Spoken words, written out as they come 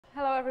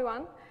Hello,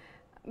 everyone.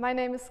 My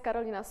name is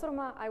Karolina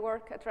Surma. I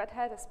work at Red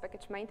Hat as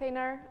package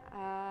maintainer.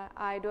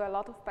 I do a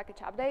lot of package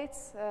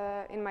updates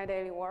in my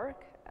daily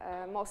work,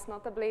 most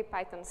notably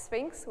Python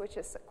Sphinx, which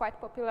is a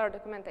quite popular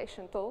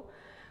documentation tool,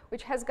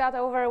 which has got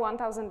over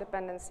 1,000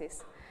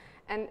 dependencies.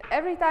 And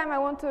every time I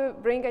want to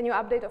bring a new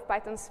update of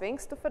Python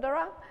Sphinx to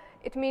Fedora,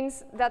 it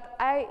means that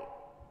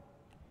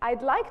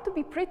I'd like to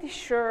be pretty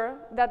sure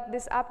that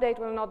this update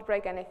will not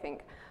break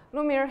anything.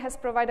 Lumir has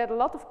provided a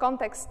lot of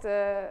context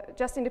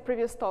just in the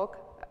previous talk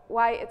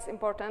why it's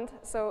important.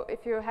 So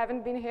if you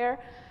haven't been here,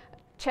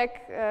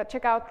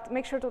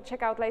 make sure to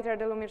check out later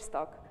the Lumir's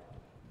talk.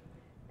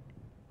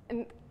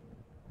 And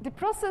the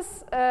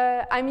process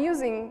I'm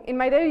using in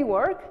my daily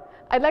work,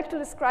 I'd like to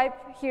describe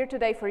here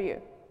today for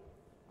you.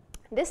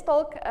 This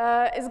talk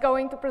is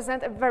going to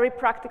present a very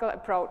practical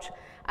approach.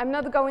 I'm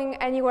not going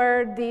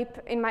anywhere deep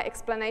in my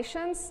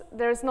explanations.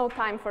 There is no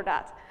time for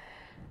that.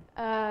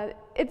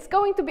 It's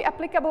going to be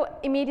applicable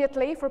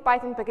immediately for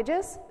Python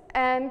packages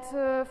and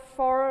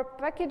for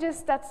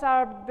packages that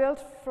are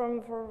built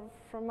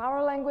from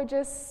our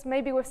languages,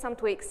 maybe with some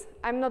tweaks.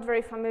 I'm not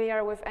very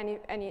familiar with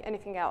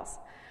anything else.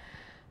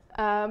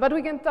 But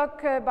we can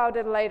talk about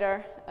it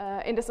later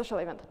in the social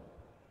event.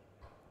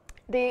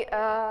 The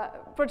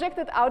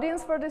projected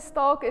audience for this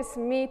talk is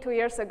me 2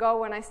 years ago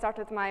when I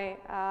started my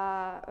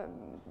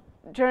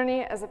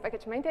journey as a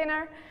package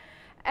maintainer.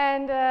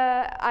 And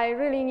I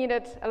really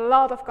needed a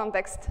lot of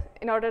context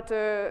in order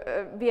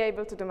to be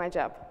able to do my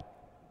job.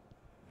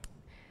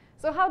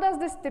 So how does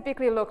this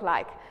typically look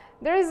like?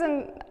 There is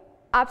an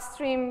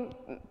upstream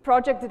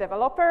project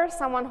developer,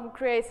 someone who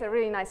creates a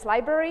really nice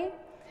library.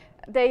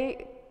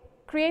 They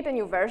create a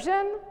new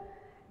version.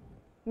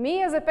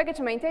 Me, as a package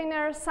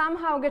maintainer,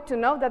 somehow get to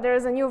know that there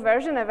is a new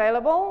version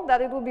available,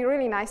 that it would be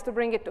really nice to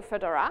bring it to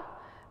Fedora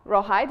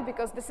Rawhide,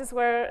 because this is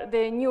where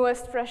the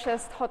newest,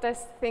 freshest,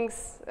 hottest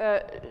things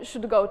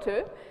should go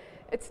to.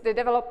 It's the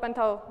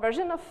developmental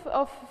version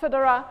of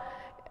Fedora,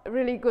 a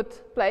really good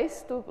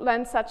place to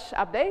learn such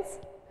updates.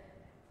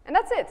 And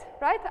that's it,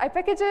 right? I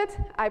package it,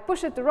 I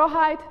push it to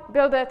Rawhide,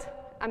 build it,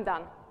 I'm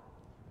done.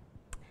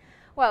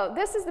 Well,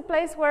 this is the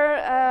place where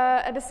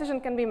a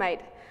decision can be made.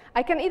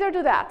 I can either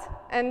do that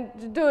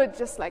and do it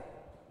just like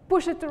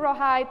push it to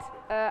Rawhide,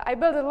 I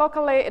build it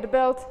locally, it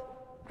built,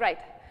 great.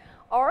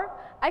 Or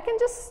I can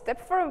just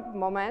step for a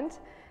moment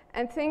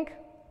and think,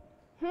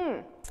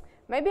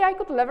 maybe I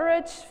could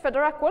leverage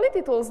Fedora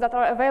quality tools that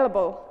are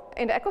available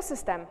in the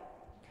ecosystem.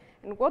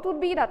 And what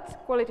would be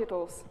that quality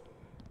tools?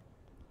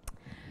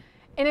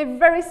 In a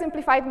very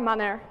simplified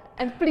manner,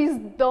 and please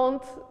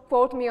don't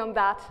quote me on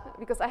that,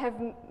 because I have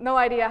no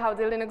idea how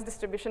the Linux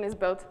distribution is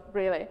built,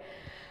 really.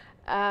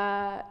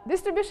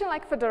 Distribution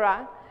like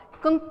Fedora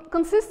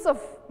consists of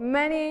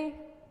many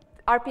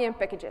RPM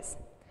packages.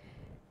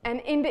 And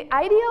in the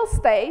ideal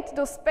state,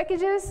 those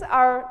packages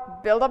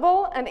are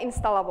buildable and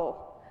installable.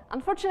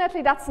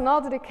 Unfortunately, that's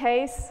not the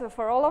case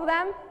for all of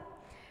them,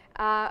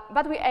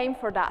 but we aim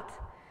for that.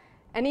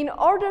 And in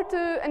order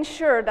to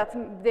ensure that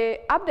the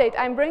update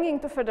I'm bringing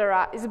to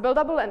Fedora is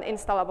buildable and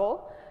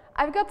installable,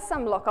 I've got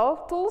some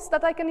local tools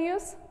that I can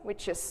use,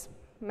 which is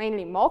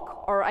mainly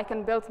mock, or I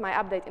can build my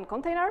update in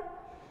container,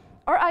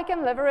 or I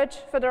can leverage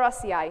Fedora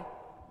CI.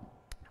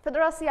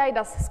 Fedora CI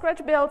does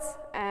scratch builds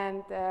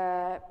and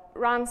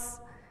runs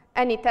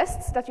any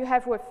tests that you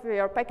have with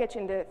your package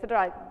in the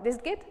Fedora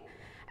dist-git.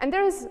 And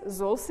there is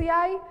Zul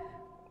CI,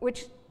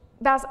 which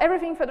does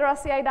everything Fedora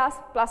CI does,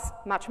 plus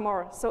much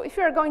more. So if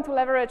you're going to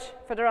leverage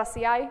Fedora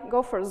CI,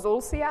 go for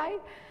Zul CI,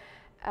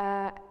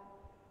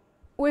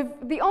 with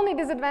the only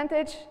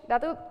disadvantage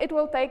that it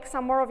will take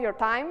some more of your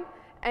time,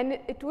 and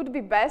it would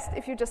be best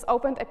if you just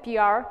opened a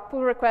PR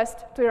pull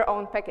request to your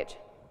own package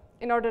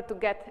in order to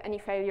get any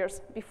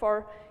failures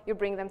before you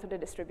bring them to the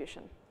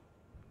distribution.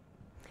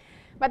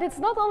 But it's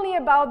not only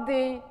about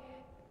the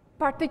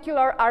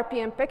particular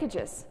RPM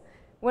packages.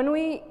 When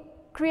we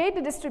create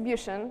the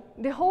distribution,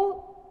 the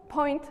whole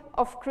point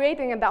of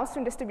creating a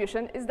downstream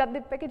distribution is that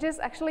the packages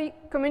actually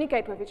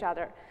communicate with each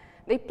other.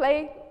 They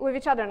play with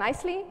each other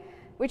nicely,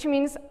 which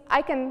means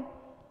I can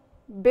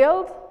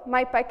build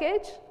my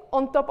package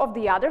on top of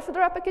the other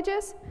Fedora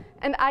packages,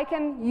 and I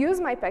can use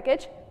my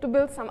package to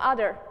build some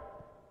other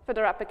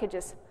Fedora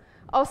packages.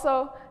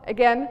 Also,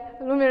 again,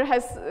 Lumir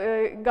has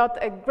got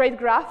a great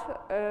graph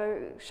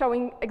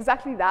showing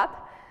exactly that.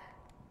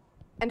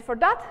 And for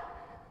that,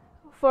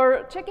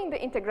 for checking the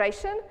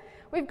integration,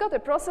 we've got a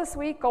process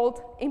we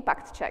called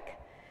impact check.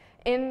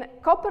 In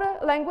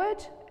Copr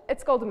language,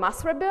 it's called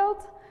mass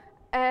rebuild,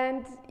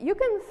 and you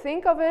can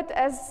think of it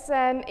as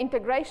an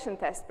integration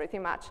test, pretty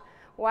much.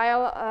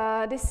 While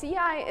the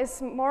CI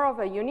is more of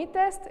a unit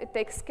test, it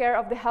takes care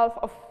of the health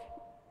of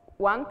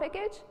one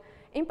package.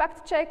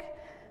 Impact check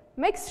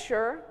makes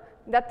sure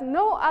that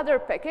no other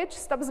package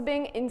stops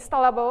being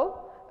buildable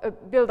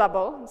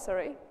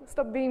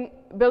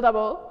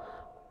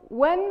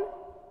when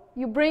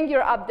you bring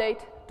your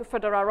update to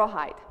Fedora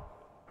Rawhide.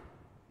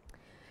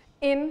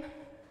 In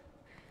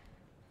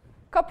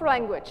Copr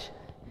language,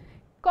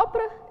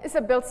 Copr is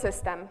a build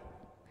system.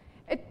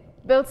 It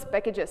builds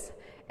packages.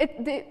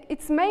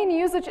 Its main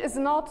usage is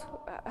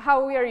not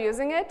how we are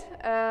using it.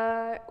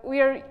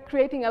 We are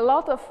creating a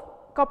lot of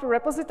Copr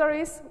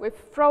repositories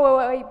with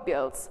throwaway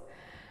builds.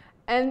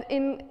 And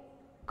in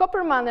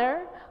Copr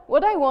manner,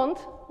 what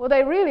I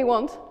really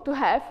want to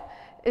have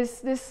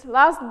is this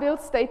last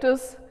build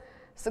status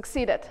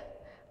succeeded.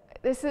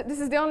 This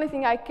is the only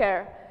thing I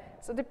care.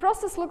 So the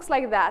process looks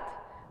like that.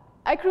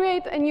 I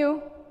create a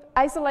new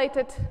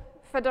isolated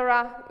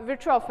Fedora,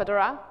 virtual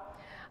Fedora.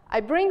 I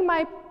bring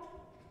my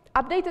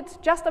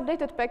just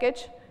updated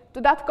package to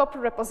that Copr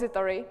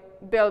repository,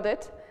 build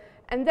it,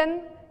 and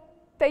then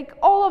take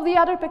all of the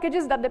other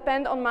packages that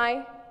depend on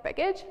my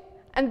package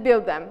and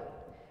build them.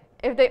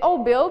 If they all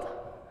build,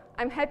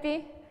 I'm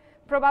happy.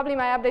 Probably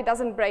my update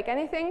doesn't break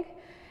anything.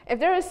 If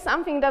there is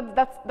something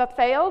that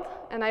failed,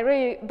 and I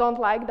really don't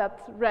like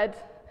that red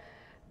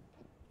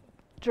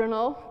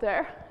journal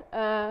there,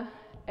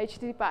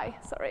 HTTP,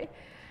 sorry,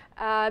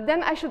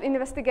 then I should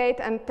investigate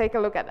and take a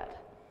look at it.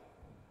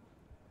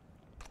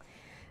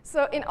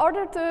 So in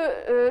order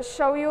to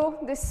show you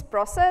this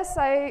process,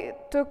 I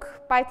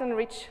took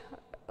Python-rich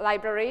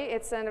library.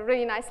 It's a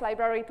really nice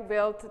library to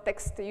build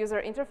text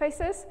user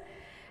interfaces.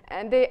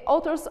 And the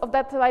authors of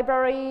that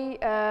library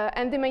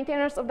and the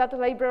maintainers of that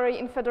library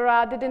in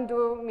Fedora didn't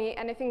do me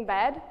anything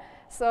bad,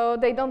 so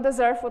they don't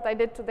deserve what I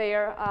did to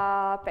their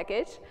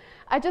package.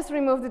 I just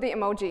removed the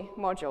emoji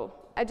module.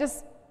 I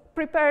just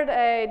prepared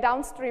a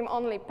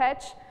downstream-only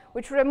patch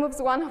which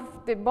removes one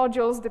of the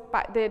modules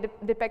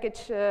the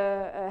package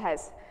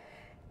has.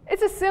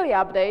 It's a silly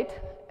update.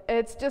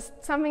 It's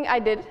just something I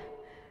did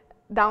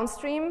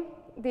downstream.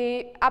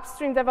 The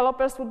upstream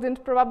developers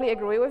wouldn't probably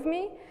agree with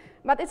me,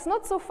 but it's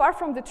not so far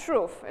from the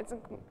truth.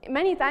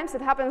 Many times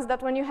it happens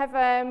that when you have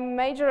a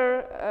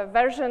major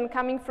version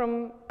coming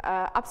from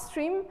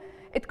upstream,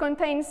 it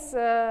contains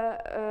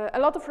a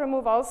lot of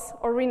removals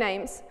or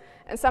renames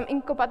and some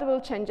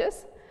incompatible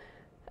changes.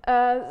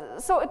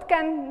 So it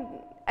can,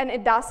 and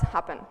it does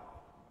happen.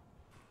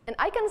 And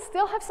I can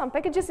still have some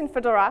packages in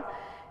Fedora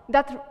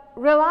that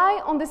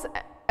rely on this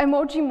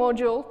emoji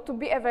module to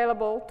be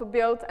available to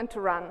build and to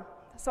run.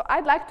 So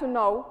I'd like to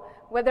know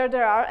whether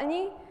there are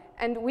any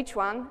and which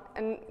one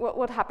and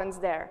what happens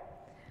there.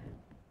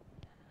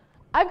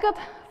 I've got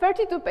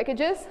 32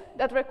 packages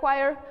that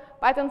require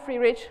Python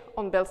free-rich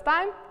on build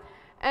time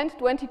and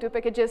 22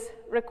 packages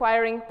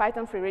requiring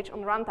Python free-rich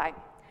on runtime.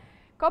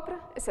 Copr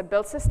is a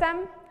build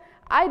system.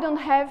 I don't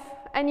have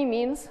any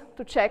means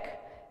to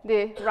check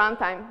the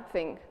runtime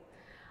thing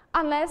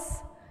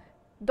unless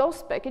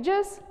those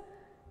packages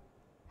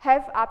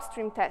have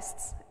upstream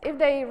tests. If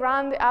they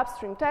run the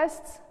upstream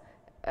tests,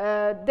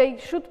 they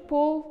should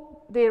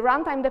pull the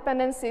runtime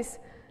dependencies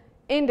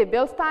in the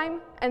build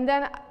time, and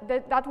then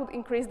that would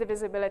increase the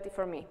visibility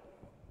for me.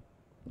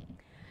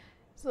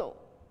 So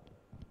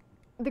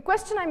the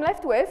question I'm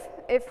left with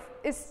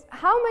is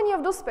how many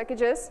of those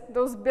packages,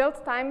 those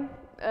build time,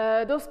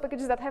 those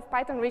packages that have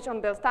Python rich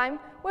on build time,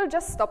 will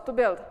just stop to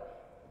build.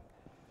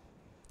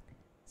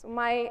 So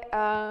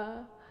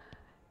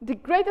the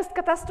greatest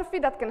catastrophe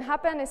that can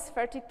happen is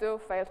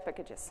 32 failed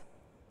packages.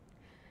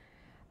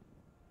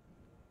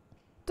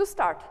 To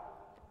start,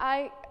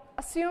 I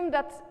assume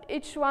that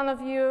each one of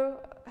you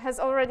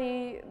has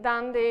already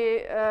done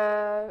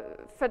the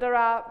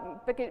Fedora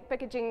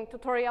packaging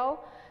tutorial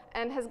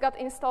and has got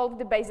installed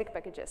the basic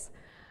packages.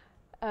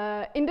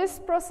 In this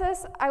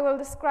process, I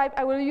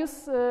will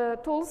use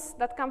tools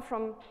that come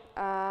from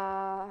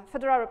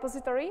Fedora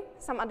repository,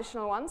 some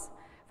additional ones.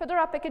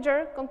 Fedora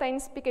packager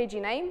contains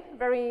pkg name,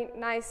 very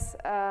nice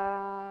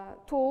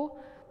tool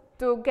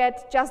to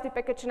get just the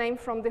package name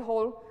from the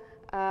whole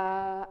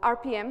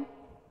RPM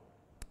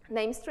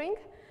name string.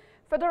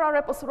 Fedora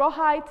repos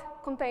Rawhide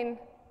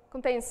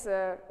contains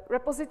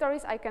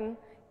repositories I can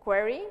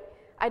query.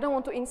 I don't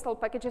want to install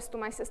packages to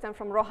my system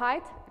from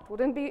Rawhide. It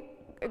wouldn't be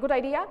a good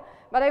idea,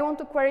 but I want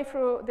to query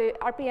through the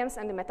RPMs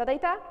and the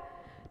metadata.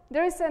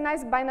 There is a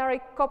nice binary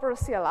Copr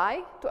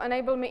CLI to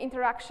enable me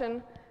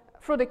interaction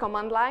through the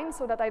command line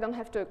so that I don't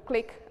have to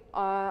click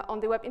on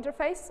the web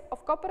interface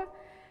of Copr.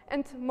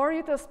 And more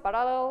utils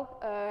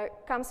parallel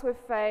comes with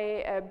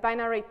a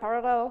binary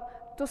parallel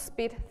to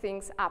speed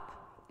things up.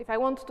 If I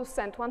want to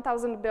send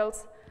 1,000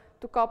 builds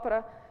to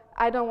Copr,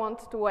 I don't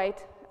want to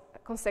wait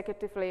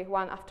consecutively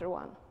one after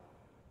one.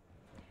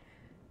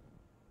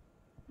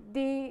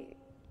 The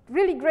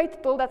really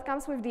great tool that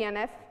comes with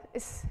DNF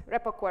is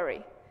repo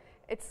query.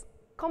 It's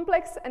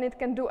complex and it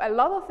can do a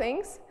lot of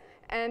things,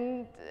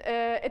 and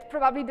it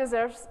probably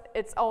deserves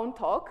its own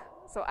talk,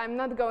 so I'm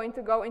not going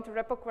to go into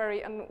repo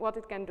query and what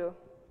it can do.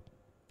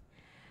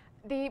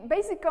 The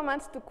basic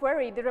command to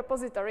query the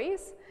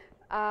repositories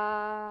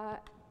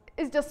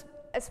is just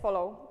as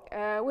follows.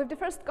 With the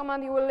first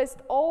command, you will list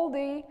all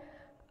the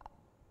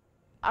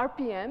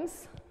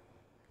RPMs,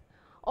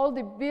 all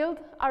the build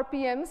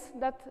RPMs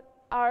that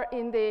are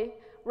in the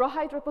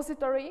Rawhide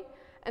repository,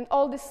 and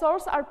all the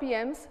source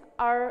RPMs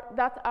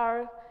that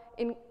are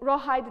in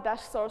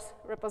Rawhide-source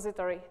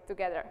repository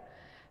together.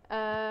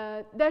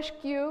 Dash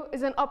Q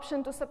is an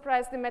option to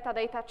suppress the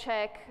metadata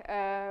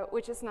check,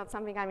 which is not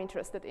something I'm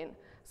interested in.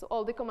 So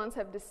all the commands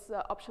have this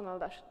optional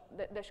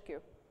dash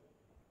Q.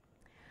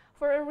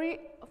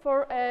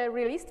 For a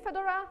released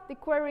Fedora, the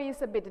query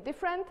is a bit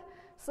different.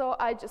 So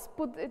I just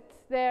put it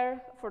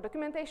there for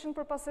documentation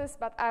purposes,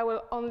 but I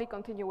will only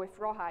continue with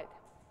Rawhide.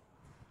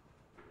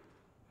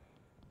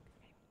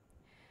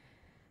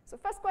 So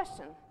first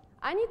question,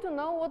 I need to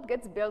know what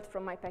gets built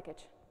from my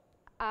package.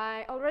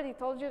 I already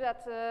told you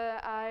that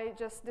I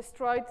just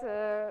destroyed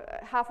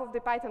half of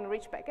the Python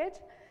rich package,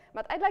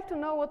 but I'd like to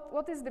know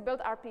what is the build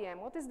RPM,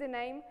 what is the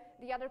name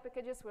the other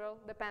packages will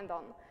depend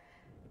on.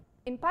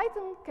 In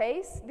Python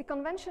case, the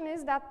convention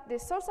is that the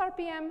source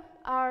RPM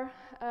are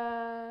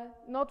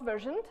not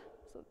versioned.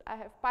 So I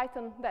have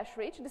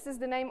Python-rich. This is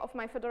the name of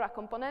my Fedora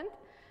component.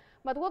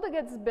 But what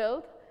gets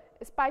built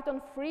is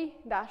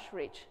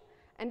Python-free-rich.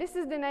 And this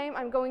is the name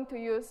I'm going to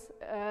use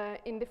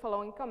in the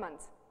following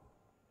commands.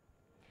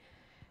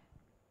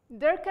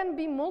 There can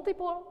be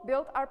multiple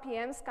build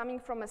RPMs coming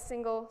from a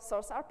single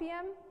source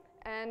RPM.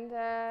 And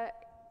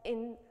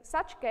in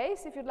such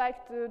case, if you'd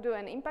like to do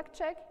an impact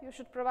check, you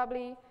should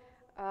probably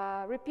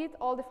repeat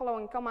all the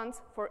following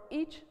commands for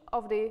each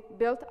of the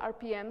build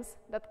RPMs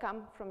that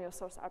come from your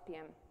source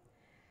RPM.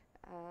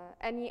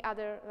 Any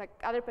other,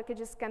 other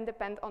packages can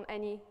depend on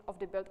any of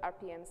the build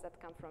RPMs that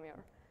come from your.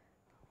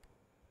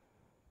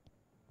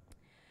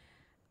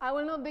 I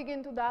will not dig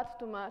into that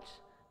too much.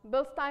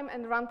 Build time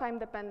and runtime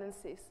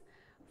dependencies.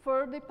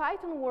 For the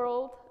Python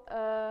world,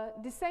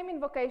 the same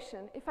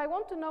invocation. If I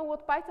want to know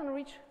what Python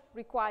rich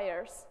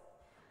requires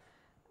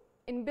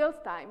in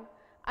build time,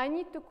 I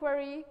need to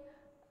query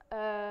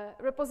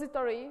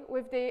repository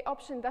with the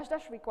option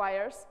 --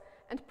 requires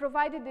and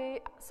provide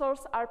the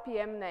source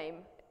RPM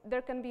name.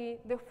 There can be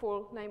the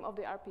full name of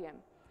the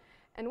RPM.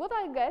 And what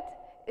I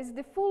get is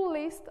the full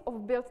list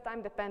of build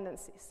time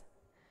dependencies.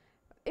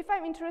 If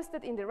I'm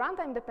interested in the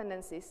runtime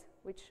dependencies,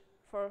 which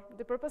for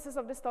the purposes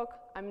of this talk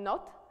I'm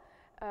not,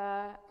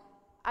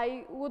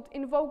 I would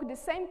invoke the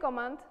same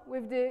command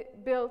with the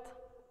build,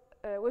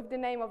 with the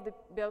name of the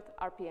build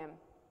RPM.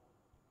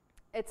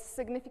 It's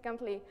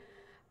significantly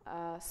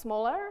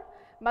smaller,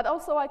 but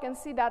also I can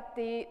see that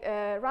the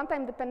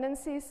runtime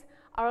dependencies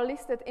are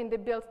listed in the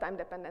build time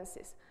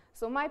dependencies.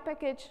 So my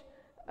package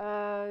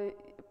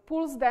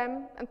pulls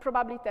them and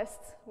probably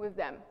tests with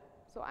them.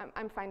 So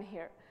I'm fine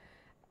here.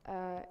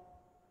 Let's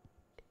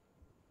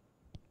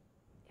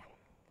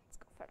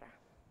go further.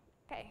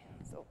 Okay,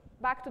 so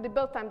back to the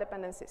build time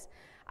dependencies.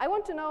 I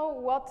want to know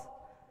what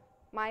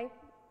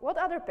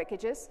other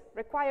packages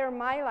require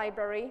my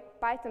library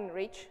Python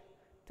rich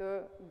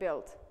to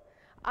build.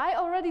 I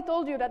already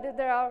told you that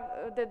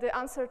the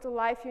answer to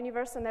life,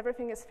 universe, and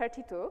everything is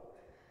 32.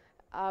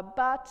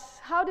 But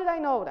how did I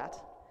know that?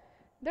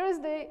 There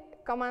is the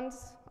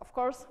commands, of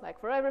course, like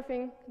for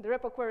everything, the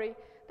repo query,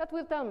 that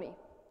will tell me.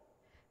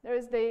 There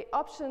is the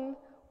option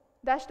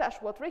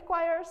 -- what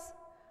requires,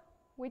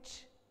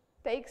 which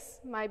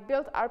takes my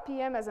build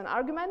RPM as an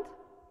argument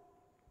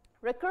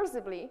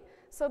recursively,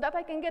 so that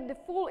I can get the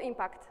full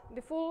impact,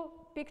 the full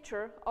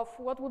picture of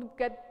what would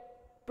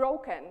get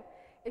broken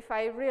if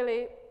I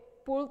really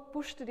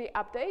push to the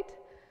update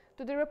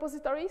to the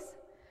repositories.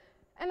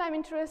 And I'm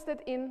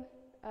interested in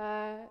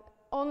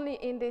only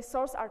in the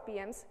source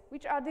RPMs,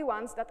 which are the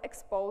ones that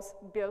expose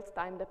build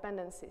time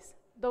dependencies.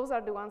 Those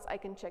are the ones I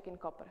can check in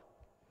Copr.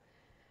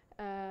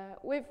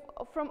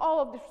 From all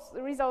of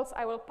the results,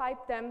 I will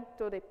pipe them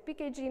to the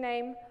pkg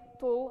name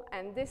tool,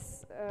 and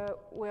this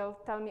will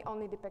tell me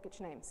only the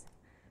package names.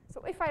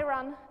 So if I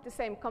run the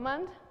same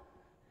command,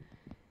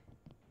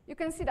 you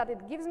can see that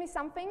it gives me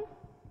something.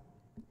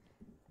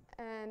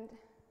 And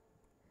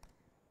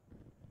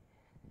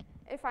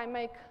if I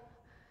make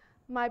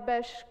my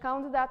bash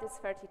count that, it's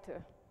 32.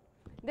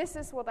 This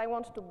is what I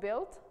want to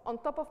build on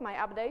top of my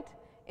update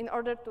in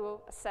order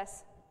to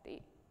assess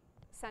the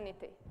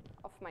sanity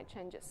of my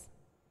changes.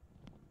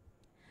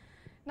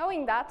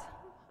 Knowing that,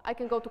 I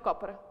can go to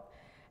Copr.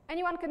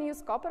 Anyone can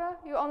use Copr.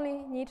 You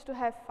only need to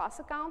have FAS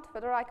account,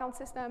 Fedora account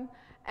system,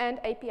 and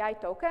API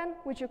token,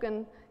 which you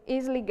can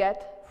easily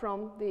get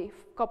from the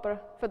Copr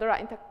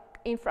Fedora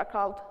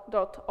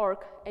infracloud.org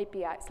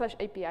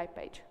 /API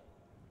page.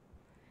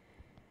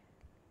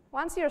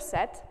 Once you're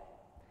set,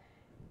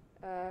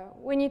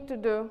 we need to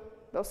do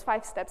those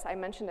 5 steps I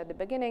mentioned at the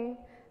beginning.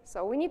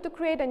 So we need to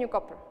create a new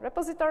Copr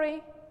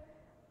repository,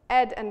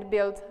 add and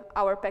build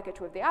our package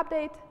with the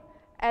update,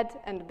 add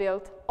and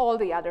build all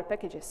the other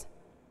packages.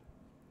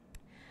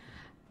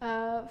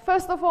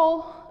 First of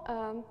all,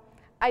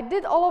 I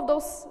did all of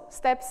those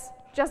steps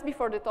just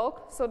before the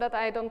talk so that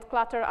I don't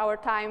clutter our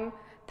time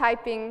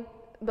typing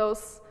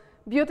those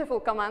beautiful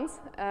commands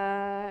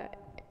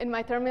in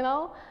my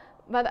terminal,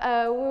 but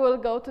we will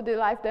go to the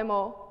live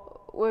demo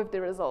with the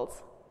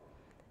results.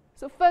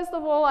 So first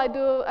of all, I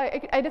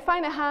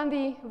define a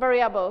handy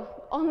variable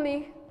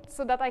only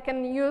so that I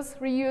can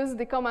reuse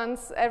the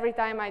commands every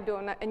time I do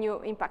a new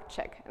impact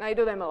check, and I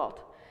do them a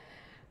lot.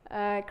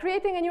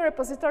 Creating a new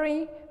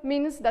repository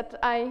means that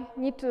I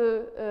need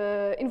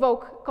to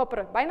invoke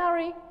Copr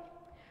binary,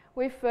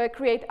 with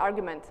create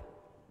argument.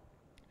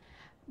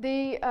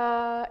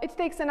 It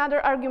takes another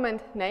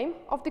argument name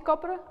of the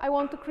Copr I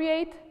want to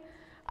create.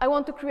 I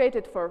want to create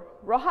it for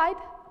Rawhide.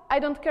 I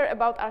don't care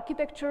about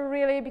architecture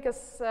really,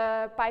 because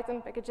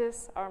Python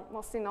packages are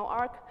mostly no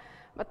arc,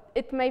 but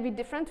it may be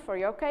different for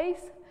your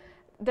case.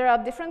 There are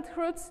different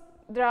routes.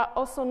 There are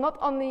also not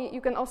only,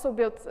 you can also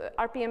build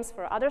RPMs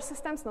for other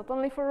systems, not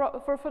only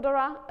for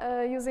Fedora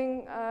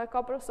using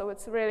Copr, so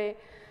it's really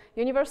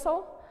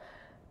universal.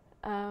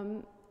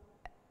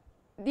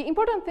 The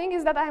important thing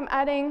is that I'm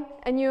adding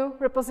a new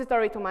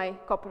repository to my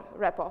Copr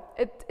repo.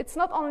 It's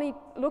not only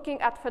looking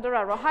at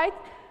Fedora Rawhide,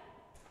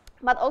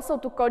 but also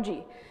to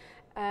Koji.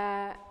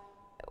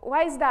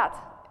 Why is that?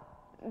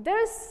 There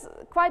is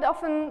quite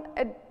often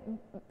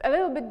a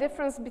little bit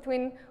difference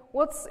between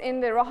what's in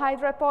the Rawhide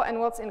repo and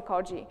what's in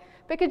Koji.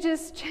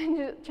 Packages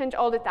change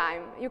all the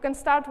time. You can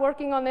start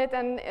working on it,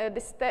 and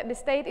the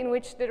state in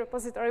which the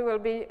repository will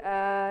be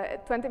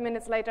 20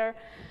 minutes later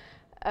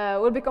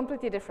will be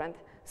completely different.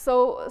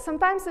 So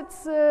sometimes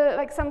it's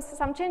like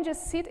some changes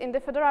sit in the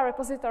Fedora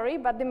repository,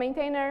 but the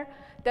maintainer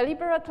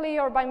deliberately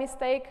or by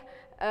mistake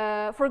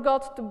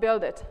forgot to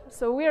build it.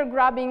 So we are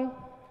grabbing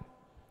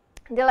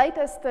the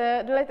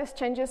latest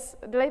changes,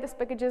 the latest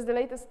packages, the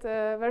latest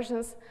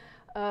versions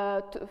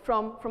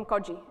from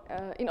Koji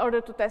in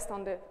order to test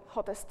on the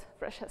hottest,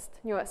 freshest,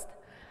 newest.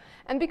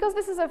 And because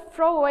this is a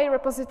throwaway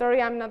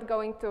repository, I'm not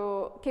going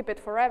to keep it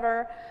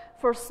forever.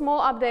 For small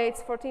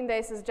updates, 14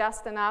 days is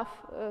just enough.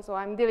 So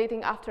I'm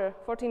deleting after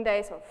 14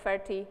 days or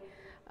 30.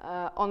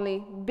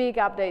 Only big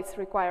updates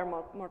require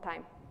more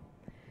time.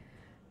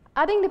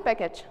 Adding the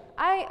package.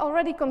 I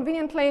already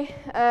conveniently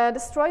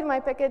destroyed my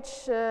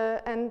package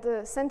and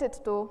sent it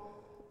to,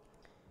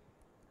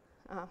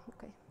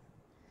 okay,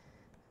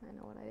 I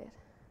know what I did.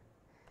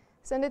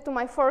 Send it to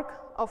my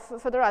fork of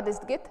Fedora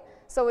dist-git.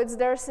 So it's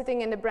there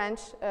sitting in the branch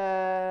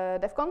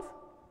DevConf.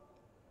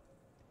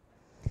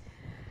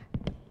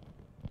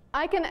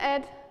 I can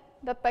add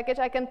that package.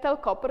 I can tell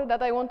Copr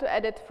that I want to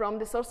add it from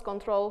the source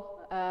control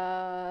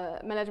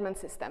management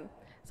system.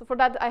 So for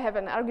that, I have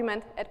an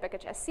argument add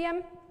package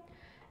SCM.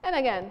 And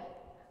again,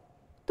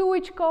 to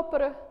which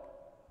Copr,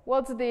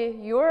 what's the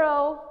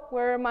URL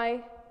where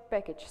my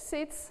package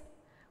sits,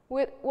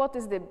 what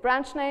is the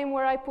branch name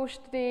where I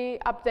pushed the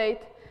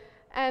update,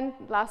 and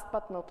last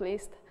but not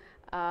least,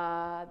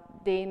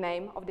 the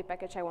name of the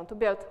package I want to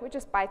build, which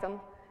is Python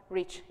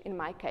rich in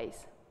my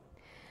case.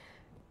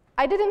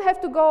 I didn't have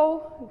to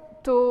go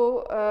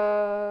to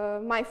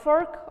my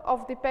fork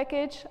of the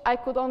package. I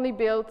could only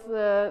build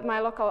my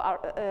local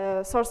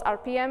source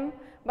RPM,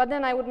 but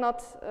then I would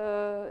not,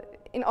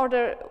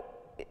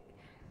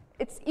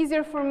 it's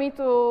easier for me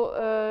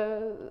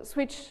to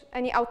switch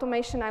any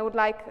automation I would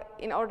like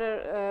in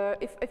order,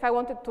 if I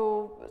wanted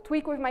to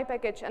tweak with my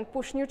package and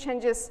push new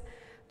changes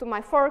to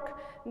my fork,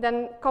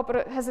 then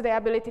Copr has the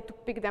ability to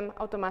pick them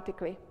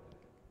automatically.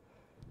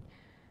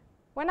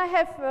 When I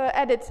have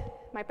added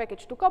my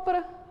package to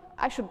Copr,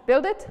 I should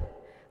build it.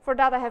 For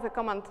that, I have a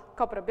command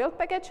Copr build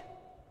package,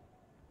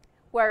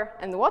 where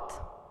and what.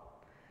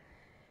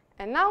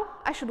 And now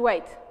I should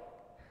wait.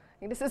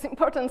 This is an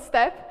important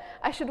step.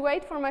 I should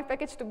wait for my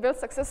package to build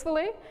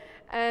successfully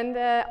and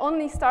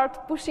only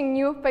start pushing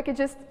new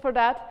packages for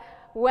that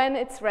when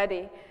it's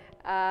ready.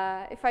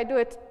 If I do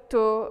it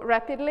too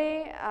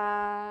rapidly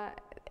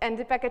and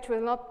the package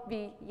will not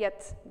be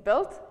yet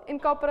built in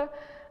Copr,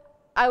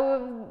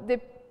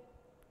 the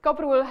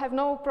Copr will have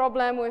no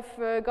problem with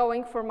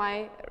going for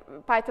my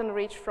Python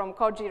reach from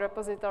Koji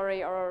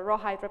repository or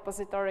Rawhide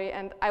repository,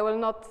 and I will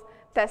not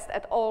test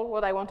at all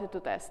what I wanted to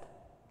test.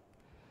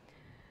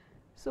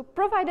 So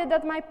provided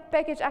that my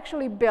package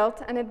actually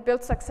built and it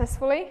built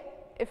successfully,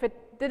 if it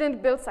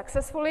didn't build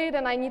successfully,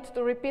 then I need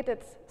to repeat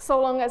it so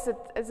long as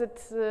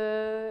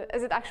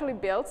it actually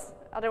builds.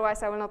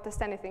 Otherwise, I will not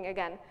test anything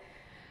again.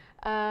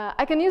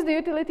 I can use the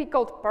utility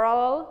called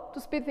parallel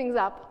to speed things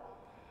up.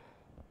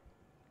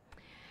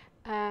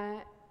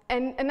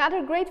 And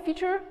another great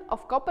feature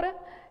of Copr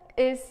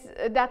is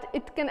that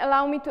it can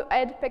allow me to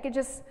add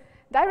packages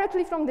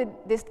directly from the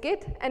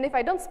dist-git, and if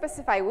I don't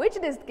specify which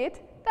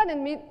dist-git,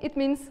 then it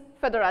means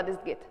Fedora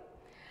dist-git.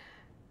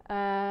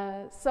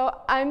 So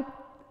I'm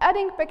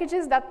adding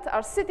packages that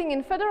are sitting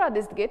in Fedora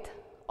dist-git,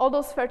 all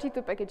those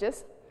 32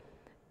 packages,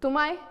 to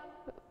my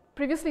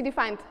previously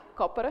defined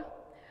Copr.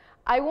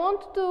 I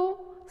want to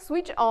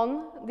switch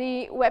on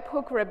the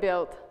webhook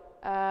rebuild.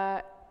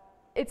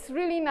 It's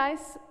really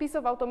nice piece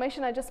of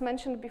automation I just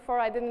mentioned before.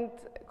 I didn't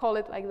call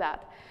it like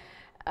that.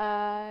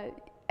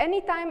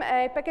 Anytime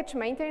a package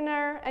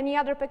maintainer, any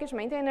other package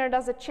maintainer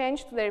does a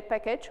change to their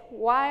package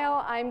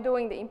while I'm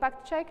doing the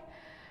impact check,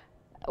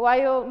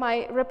 while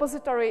my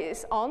repository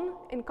is on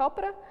in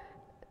Copr,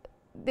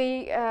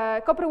 the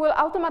Copr will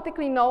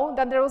automatically know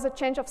that there was a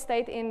change of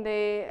state in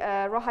the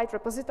Rawhide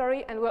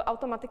repository and will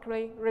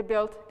automatically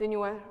rebuild the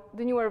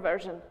newer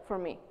version for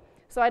me.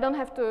 So I don't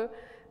have to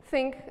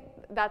think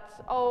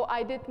that, oh,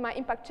 I did my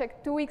impact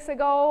check 2 weeks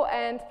ago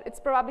and it's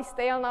probably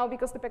stale now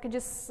because the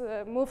packages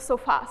move so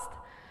fast.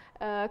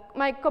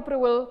 My Copr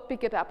will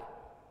pick it up.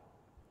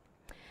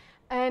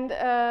 And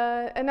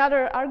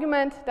another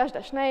argument,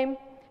 --name,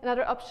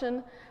 another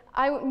option,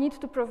 I need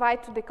to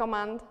provide to the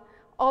command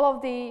all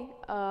of the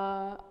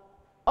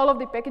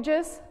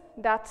packages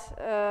that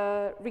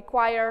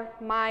require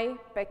my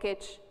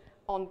package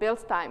on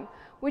build time,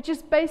 which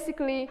is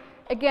basically,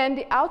 again,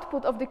 the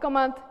output of the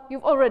command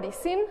you've already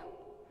seen,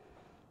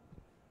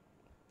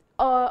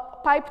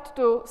 piped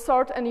to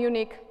sort and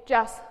unique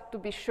just to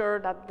be sure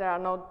that there are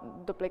no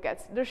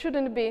duplicates. There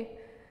shouldn't be,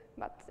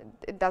 but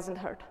it doesn't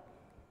hurt.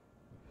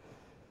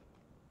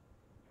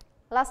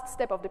 Last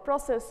step of the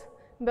process,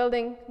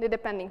 building the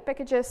depending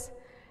packages.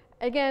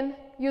 Again,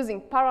 using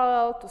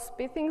parallel to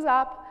speed things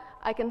up,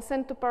 I can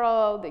send to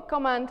parallel the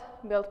command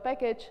build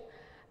package,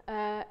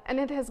 and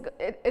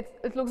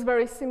it looks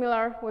very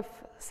similar with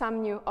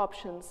some new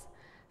options.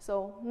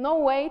 So no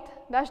wait,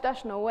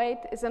 --no wait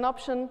is an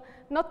option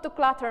not to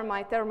clutter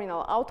my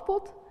terminal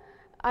output.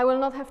 I will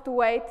not have to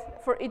wait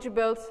for each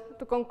build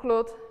to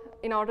conclude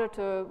in order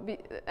to be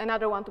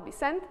another one to be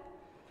sent.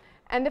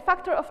 And the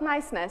factor of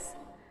niceness,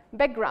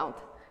 background.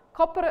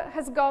 Copr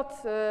has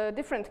got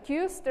different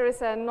queues. There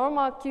is a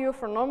normal queue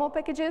for normal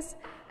packages,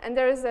 and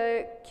there is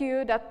a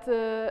queue that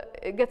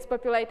gets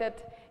populated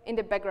in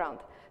the background.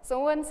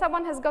 So when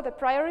someone has got a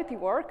priority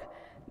work,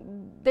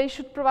 they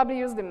should probably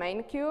use the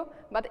main queue,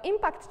 but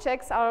impact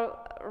checks are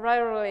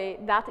rarely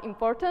that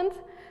important.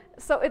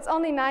 So it's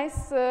only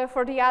nice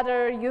for the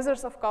other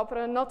users of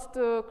Copr not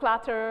to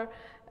clutter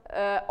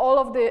all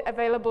of the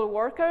available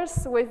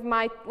workers with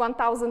my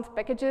 1,000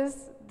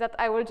 packages that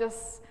I will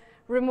just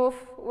remove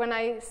when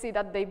I see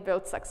that they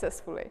built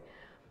successfully.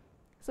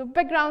 So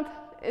background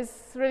is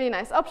a really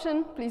nice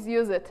option. Please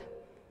use it.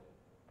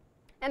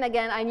 And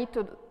again, I need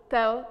to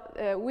tell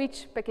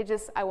which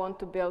packages I want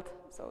to build.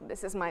 So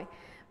this is my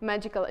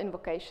magical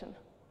invocation.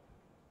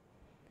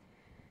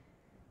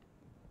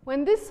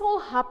 When this all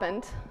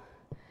happened,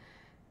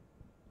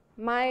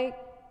 my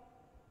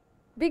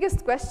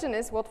biggest question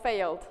is what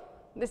failed.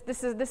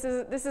 This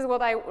is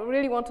what I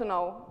really want to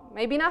know.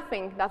 Maybe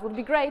nothing, that would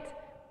be great.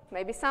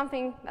 Maybe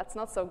something that's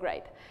not so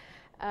great.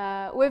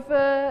 With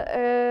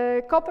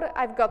Copr,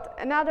 I've got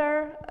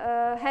another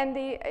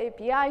handy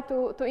API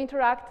to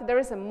interact. There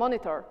is a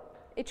monitor.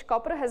 Each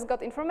Copr has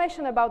got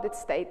information about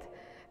its state.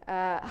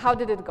 How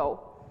did it go?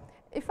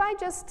 If I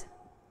just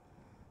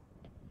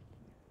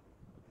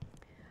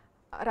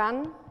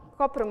run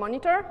Copr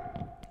monitor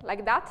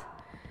like that,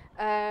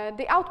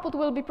 the output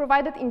will be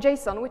provided in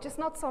JSON, which is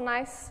not so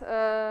nice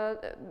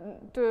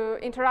to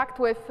interact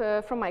with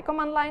from my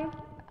command line.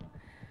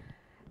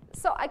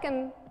 So I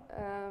can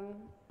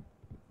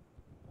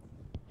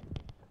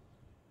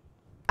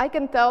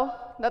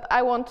tell that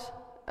I want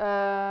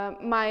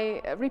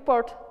my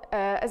report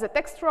as a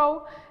text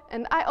row,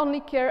 and I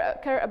only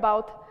care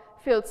about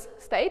field's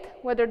state,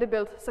 whether the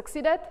build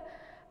succeeded,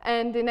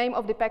 and the name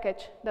of the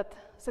package that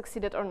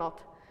succeeded or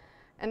not.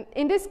 And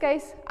in this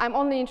case, I'm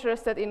only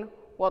interested in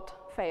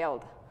what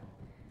failed.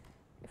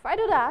 If I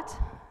do that,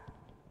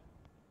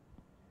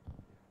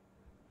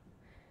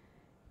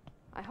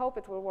 I hope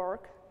it will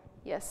work.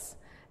 Yes,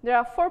 there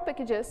are 4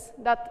 packages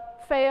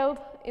that failed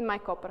in my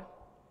Copr.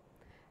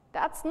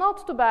 That's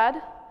not too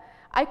bad.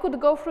 I could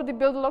go through the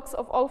build logs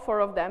of all 4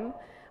 of them,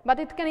 but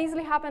it can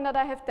easily happen that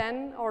I have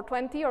 10 or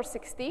 20 or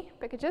 60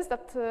 packages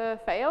that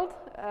failed.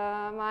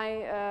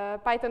 My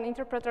Python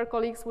interpreter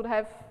colleagues would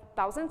have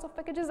thousands of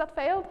packages that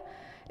failed.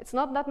 It's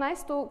not that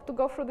nice to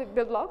go through the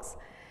build logs.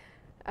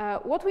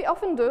 What we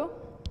often do,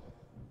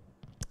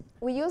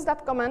 we use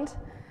that command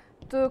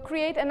to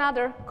create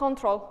another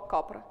control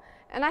Copr.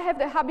 And I have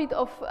the habit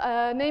of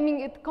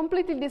naming it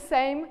completely the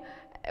same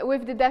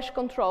with the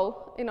 -control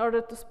in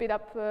order to speed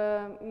up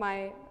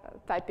my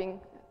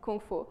typing kung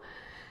fu.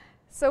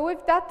 So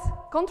with that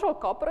control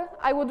Copr,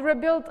 I would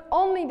rebuild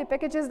only the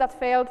packages that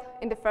failed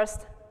in the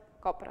first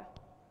Copr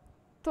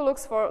to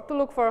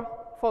look for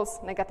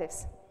false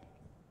negatives.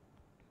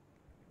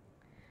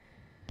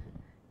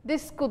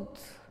 This could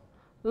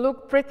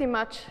look pretty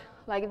much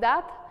like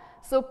that.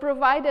 So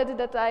provided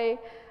that I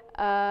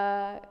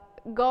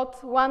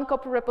got one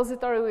Copr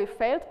repository with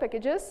failed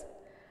packages,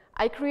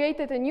 I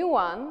created a new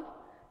one,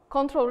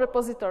 control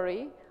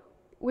repository,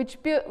 which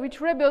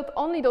rebuilt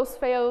only those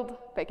failed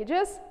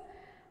packages.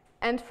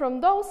 And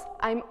from those,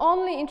 I'm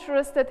only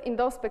interested in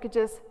those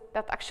packages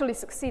that actually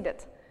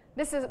succeeded.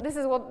 This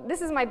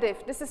is my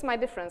diff. This is my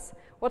difference.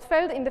 What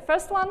failed in the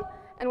first one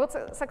and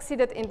what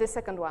succeeded in the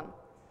second one.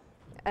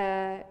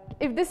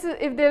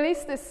 If the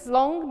list is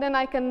long, then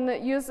I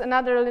can use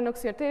another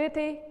Linux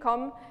utility,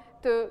 com,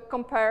 to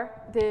compare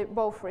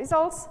both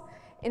results.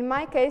 In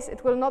my case,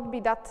 it will not be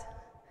that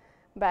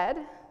bad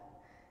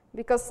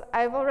because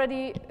I've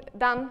already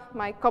done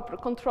my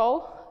Copr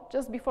control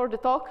just before the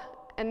talk.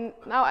 And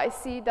now I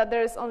see that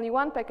there is only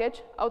one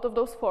package out of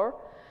those 4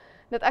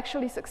 that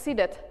actually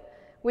succeeded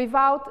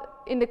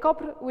in the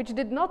Copr, which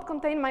did not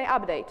contain my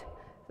update.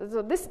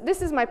 So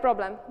this is my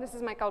problem. This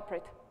is my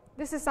culprit.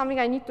 This is something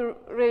I need to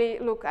really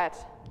look at.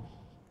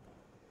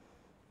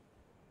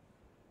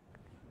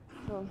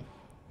 So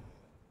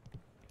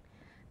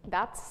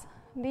that's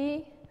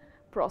the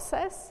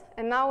process.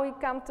 And now we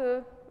come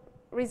to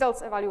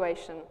results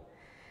evaluation.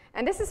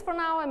 And this is for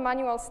now a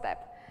manual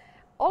step.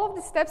 All of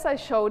the steps I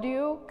showed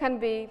you can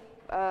be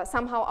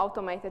somehow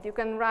automated. You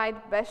can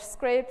write bash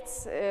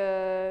scripts,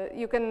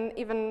 you can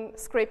even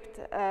script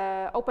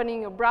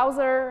opening your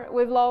browser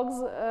with logs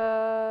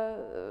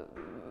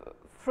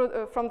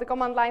from the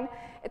command line.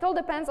 It all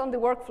depends on the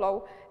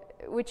workflow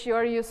which you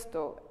are used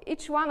to.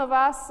 Each one of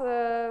us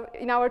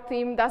in our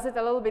team does it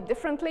a little bit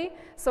differently,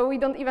 so we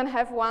don't even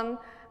have one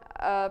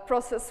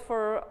process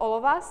for all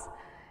of us,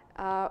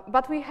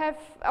 but we have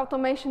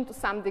automation to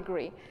some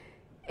degree.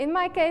 In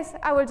my case,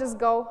 I will just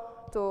go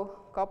to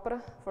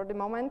Copr for the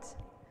moment.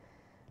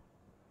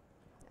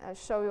 I'll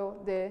show you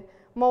the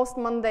most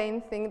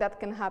mundane thing that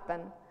can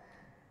happen.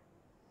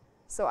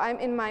 So I'm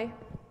in my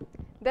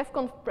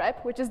DevConf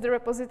prep, which is the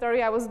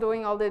repository I was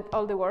doing all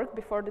the work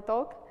before the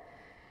talk.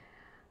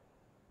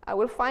 I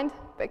will find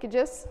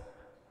packages.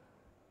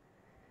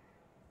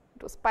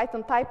 It was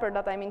Python typer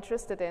that I'm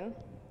interested in.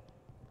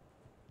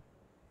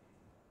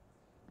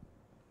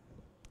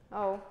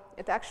 Oh,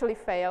 it actually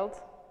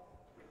failed.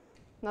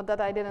 Not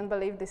that I didn't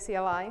believe the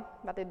CLI,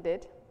 but it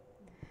did.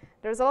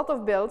 There's a lot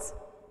of builds,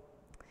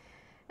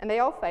 and they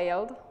all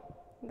failed.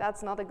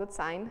 That's not a good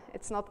sign.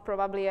 It's not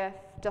probably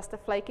just a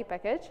flaky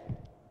package.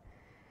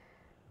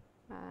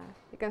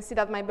 You can see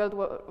that my build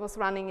was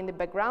running in the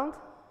background.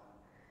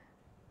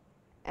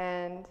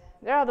 And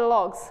there are the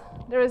logs.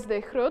 There is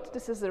the chrut,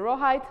 this is the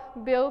Rawhide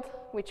build,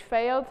 which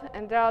failed,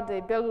 and there are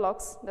the build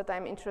logs that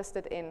I'm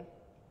interested in.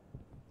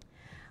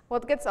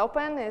 What gets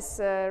open is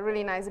a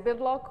really nice build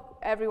log.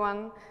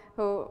 Everyone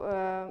who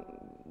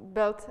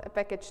built a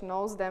package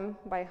knows them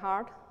by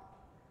heart.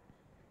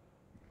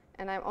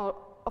 And I'm,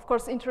 of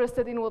course,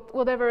 interested in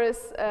whatever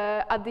is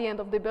at the end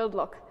of the build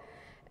log.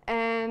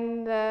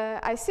 And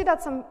I see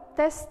that some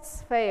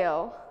tests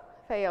failed.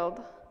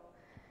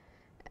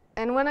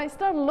 And when I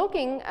start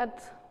looking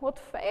at what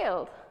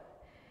failed,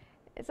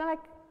 it's like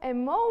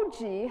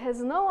emoji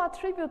has no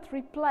attribute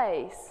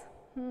replace.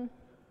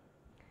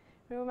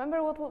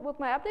 Remember what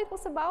my update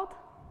was about?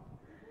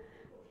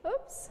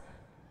 Oops,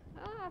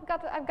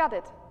 I've got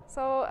it.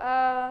 So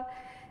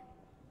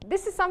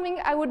this is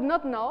something I would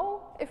not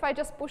know if I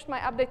just pushed my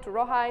update to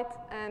Rawhide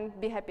and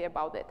be happy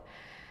about it.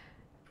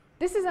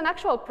 This is an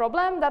actual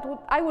problem that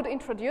I would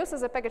introduce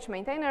as a package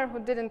maintainer who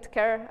didn't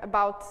care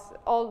about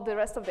all the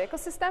rest of the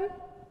ecosystem.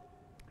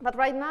 But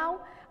right now,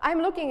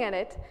 I'm looking at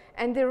it,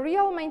 and the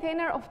real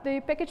maintainer of the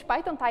package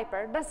Python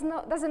typer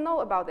doesn't know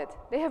about it.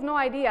 They have no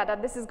idea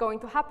that this is going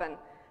to happen.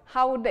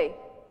 How would they?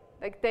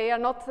 Like, they are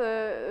not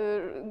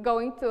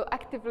going to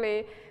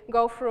actively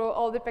go through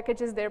all the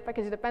packages their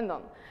package depend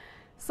on.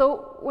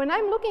 So when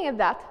I'm looking at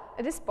that,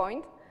 at this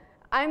point,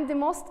 I'm the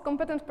most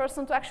competent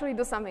person to actually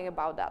do something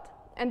about that.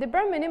 And the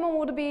bare minimum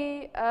would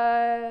be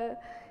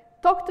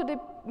talk to the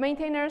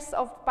maintainers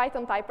of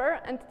Python typer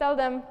and tell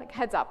them, like,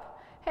 heads up,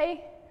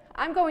 hey,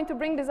 I'm going to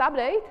bring this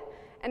update,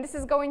 and this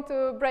is going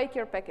to break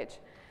your package.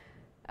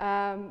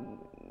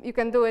 You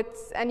can do it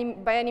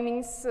by any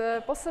means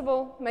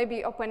possible,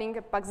 maybe opening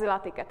a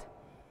Bugzilla ticket.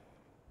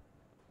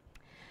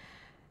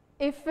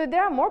 If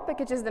there are more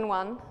packages than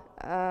one,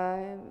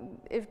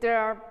 if there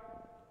are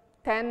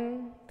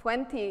 10,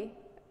 20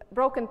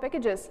 broken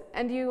packages,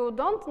 and you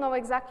don't know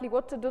exactly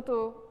what to do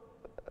to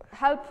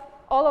help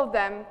all of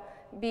them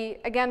be,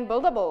 again,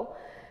 buildable,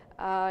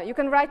 you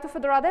can write to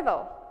Fedora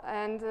Devel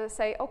and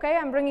say, OK,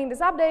 I'm bringing this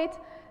update.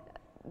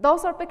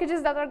 Those are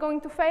packages that are going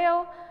to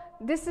fail.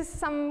 This is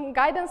some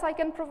guidance I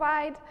can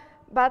provide.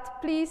 But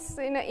please,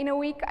 in a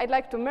week, I'd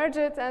like to merge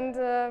it, and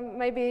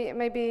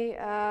maybe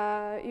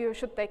you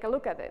should take a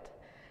look at it.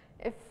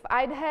 If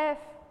I'd have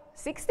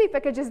 60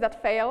 packages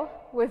that fail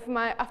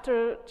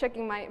after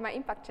checking my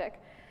impact check,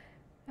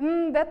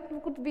 that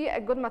would be a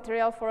good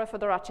material for a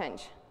Fedora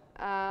change.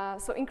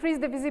 So increase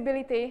the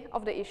visibility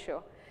of the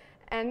issue.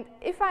 And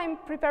if I'm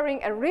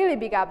preparing a really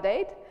big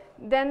update,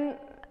 then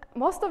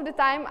most of the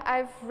time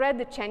I've read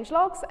the change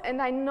logs,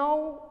 and I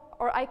know,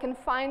 or I can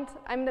find,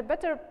 I'm in a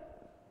better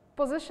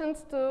position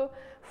to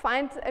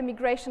find a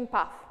migration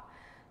path.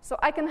 So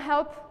I can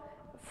help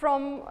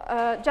from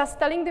just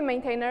telling the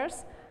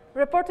maintainers,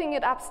 reporting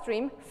it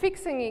upstream,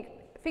 fixing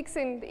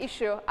the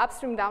issue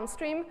upstream,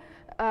 downstream,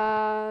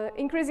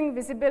 increasing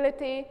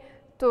visibility,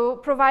 to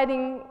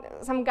providing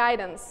some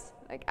guidance.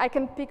 Like, I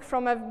can pick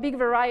from a big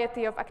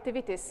variety of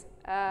activities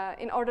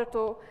in order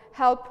to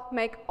help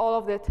make all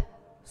of it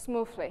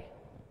smoothly.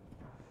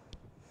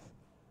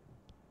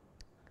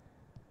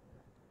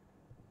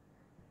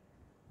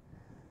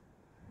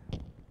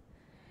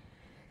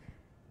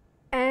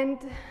 And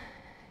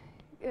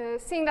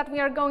seeing that we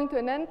are coming to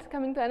an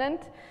end,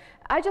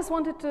 I just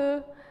wanted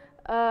to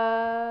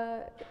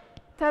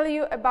tell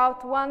you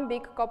about one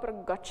big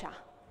Copr gotcha.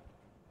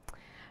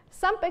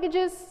 Some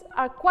packages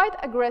are quite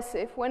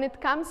aggressive when it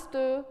comes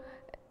to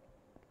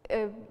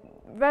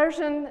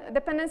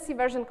dependency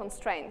version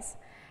constraints.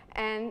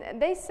 And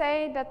they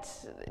say that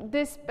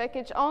this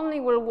package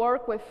only will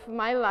work with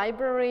my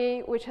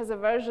library, which has a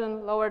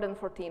version lower than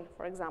 14,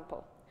 for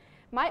example.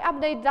 My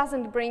update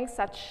doesn't bring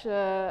such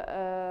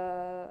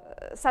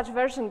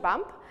version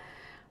bump,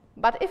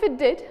 But if it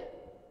did,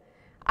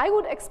 I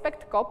would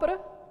expect Copr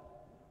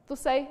to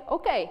say,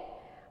 okay,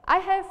 I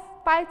have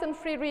Python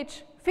free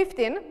reach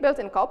 15 built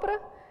in Copr.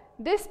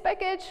 This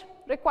package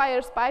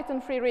requires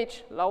Python free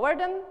reach lower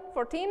than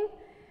 14.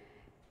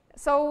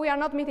 So we are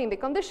not meeting the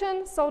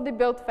condition, so the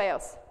build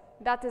fails.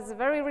 That is a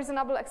very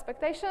reasonable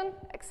expectation,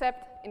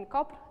 except in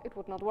Copr, it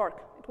would not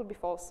work. It would be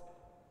false.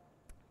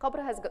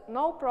 Copr has got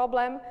no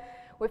problem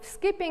with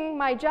skipping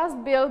my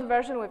just build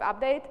version with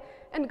update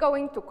and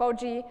going to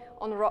Koji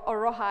or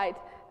Rawhide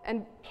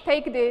and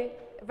take the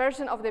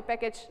version of the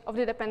package of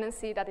the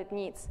dependency that it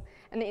needs.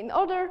 And in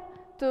order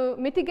to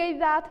mitigate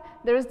that,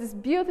 there is this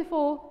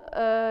beautiful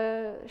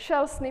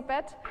shell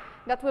snippet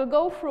that will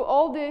go through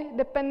all the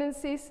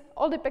dependencies,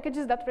 all the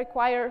packages that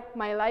require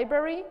my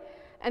library,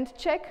 and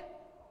check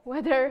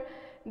whether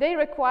they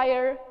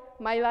require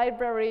my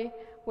library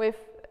with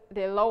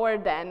the lower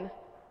than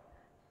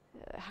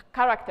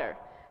character.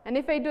 And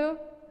if they do,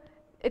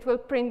 it will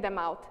print them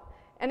out.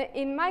 And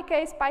in my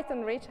case,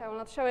 Python reach, I will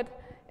not show it,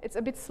 it's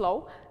a bit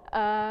slow,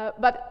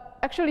 but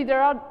actually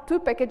there are 2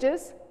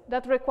 packages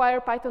that require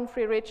Python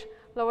free reach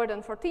lower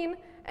than 14,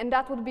 and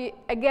that would be,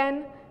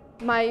 again,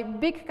 my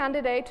big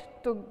candidate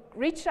to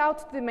reach out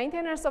to the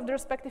maintainers of the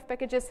respective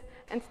packages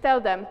and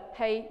tell them,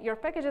 hey, your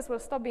packages will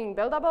stop being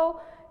buildable,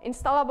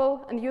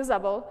 installable, and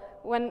usable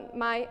when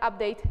my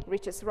update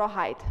reaches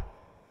Rawhide.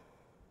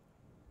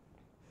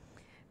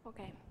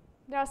 Okay,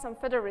 there are some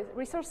further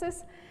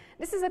resources.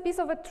 This is a piece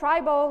of a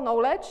tribal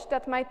knowledge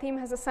that my team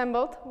has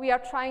assembled. We are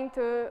trying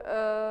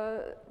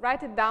to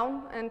write it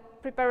down and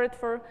prepare it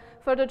for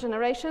further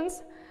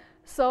generations.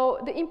 So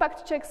the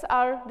impact checks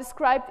are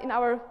described in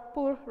our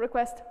pull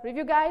request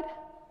review guide.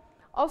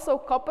 Also,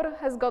 Copr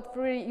has got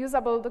very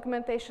usable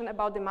documentation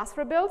about the mass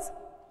rebuilds.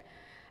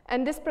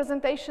 And this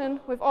presentation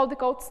with all the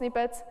code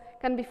snippets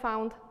can be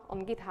found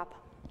on GitHub.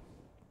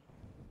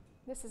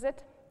 This is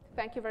it.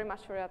 Thank you very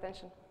much for your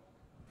attention.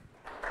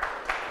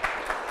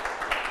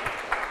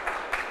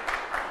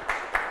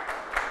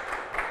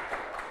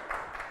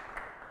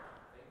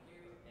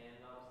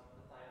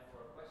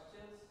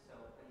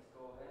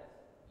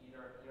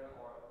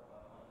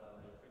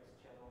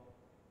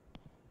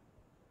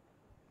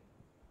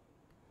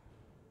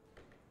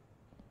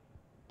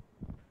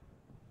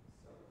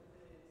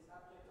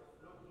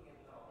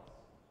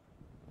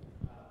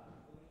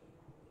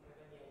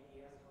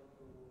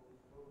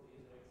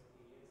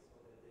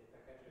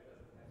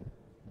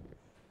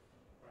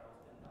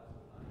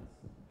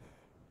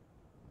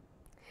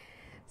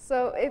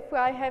 So if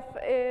I have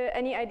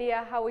any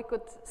idea how we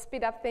could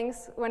speed up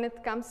things when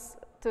it comes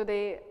to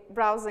the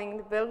browsing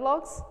the build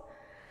logs,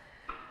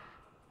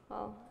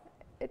 well,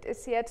 it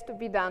is yet to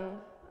be done.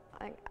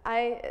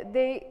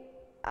 The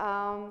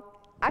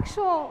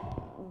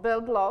actual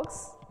build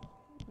logs,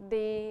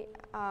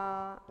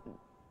 I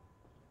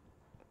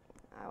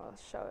will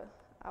show it.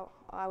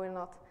 I will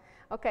not.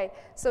 Okay,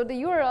 so the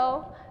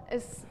URL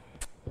is,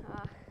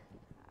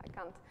 I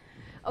can't.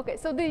 Okay,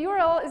 so the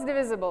URL is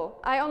divisible.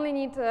 I only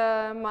need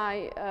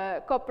my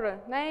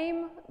Copr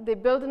name, the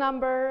build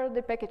number,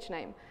 the package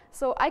name.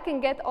 So I can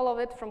get all of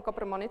it from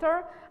Copr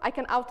Monitor. I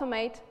can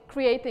automate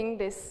creating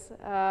this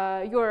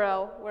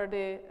URL where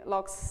the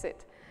logs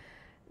sit.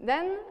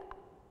 Then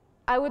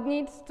I would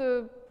need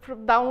to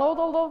download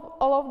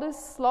all of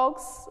these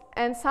logs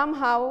and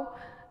somehow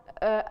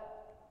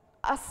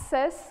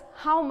assess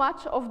how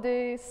much of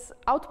this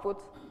output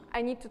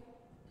I need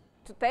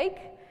to take,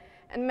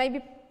 and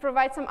maybe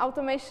provide some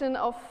automation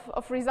of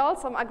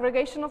results, some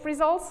aggregation of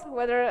results,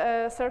 whether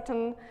a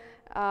certain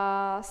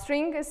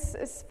string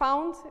is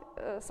found,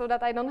 so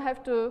that I don't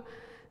have to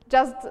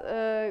just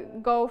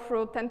go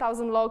through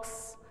 10,000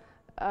 logs,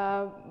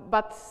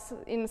 but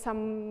in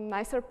some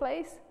nicer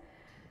place.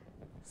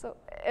 So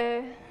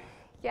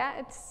yeah,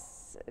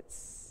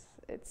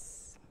 it's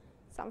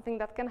something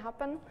that can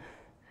happen,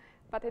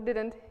 but it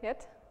didn't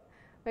yet.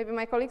 Maybe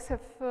my colleagues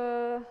have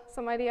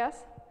some ideas.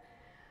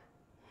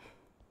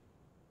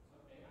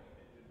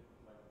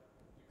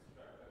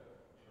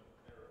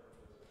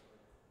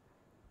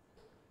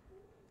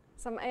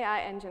 Some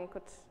AI engine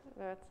could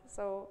do it.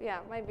 So yeah,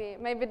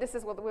 maybe this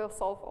is what will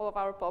solve all of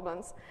our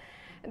problems.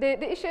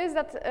 The issue is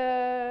that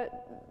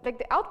like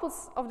the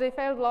outputs of the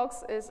failed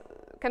logs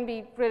can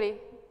be really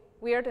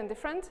weird and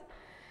different.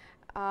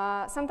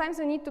 Sometimes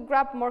we need to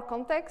grab more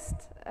context.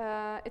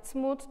 It's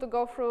smooth to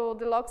go through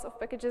the logs of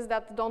packages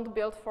that don't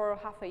build for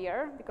half a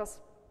year, because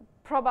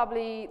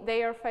probably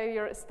their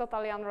failure is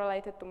totally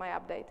unrelated to my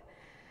update.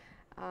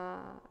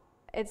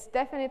 It's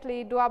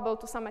definitely doable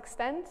to some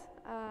extent.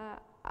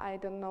 I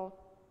don't know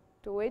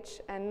to which,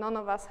 and none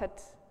of us had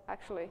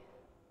actually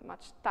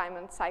much time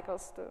and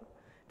cycles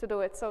to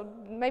do it. So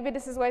maybe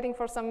this is waiting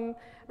for some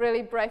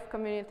really brave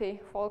community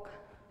folk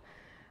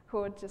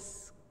who would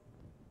just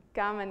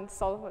come and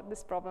solve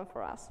this problem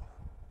for us.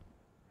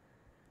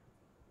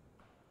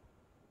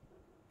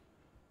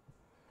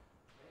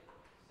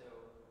 So,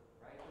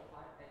 right to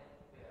Python,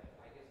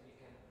 I guess we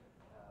can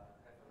have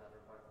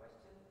another part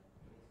question.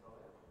 Please go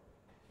ahead.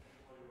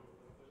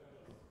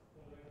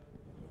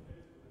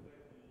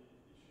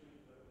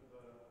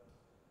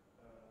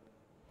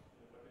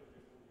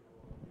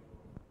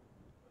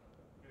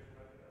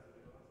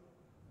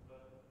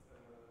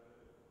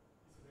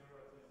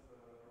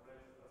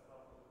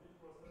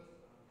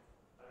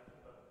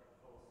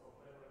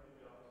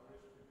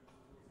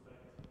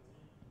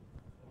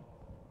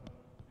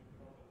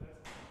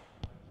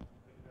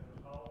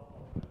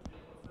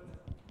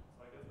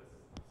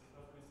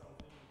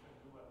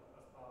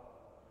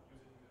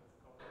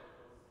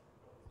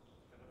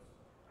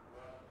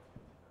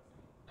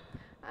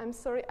 I'm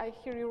sorry, I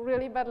hear you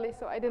really badly,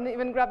 so I didn't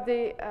even grab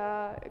the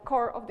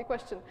core of the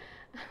question.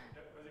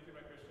 Basically,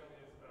 my question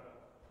is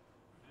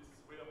this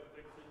way of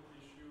detecting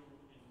issue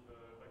in the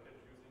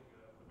package using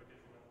the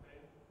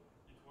package-maint,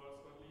 it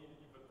works only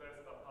if the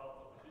tests are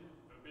part of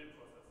the build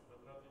process, but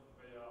not if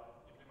they are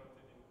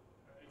implemented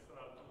in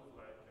external tools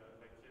like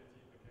TMT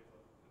in the case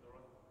of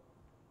Fedora.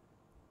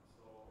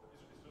 So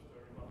it's just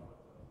a remark.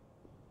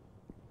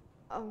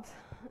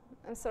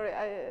 I'm sorry,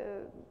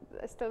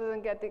 I still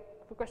didn't get the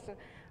question.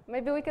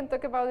 Maybe we can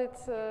talk about it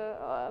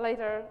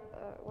later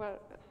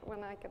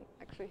when I can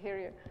actually hear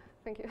you.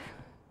 Thank you.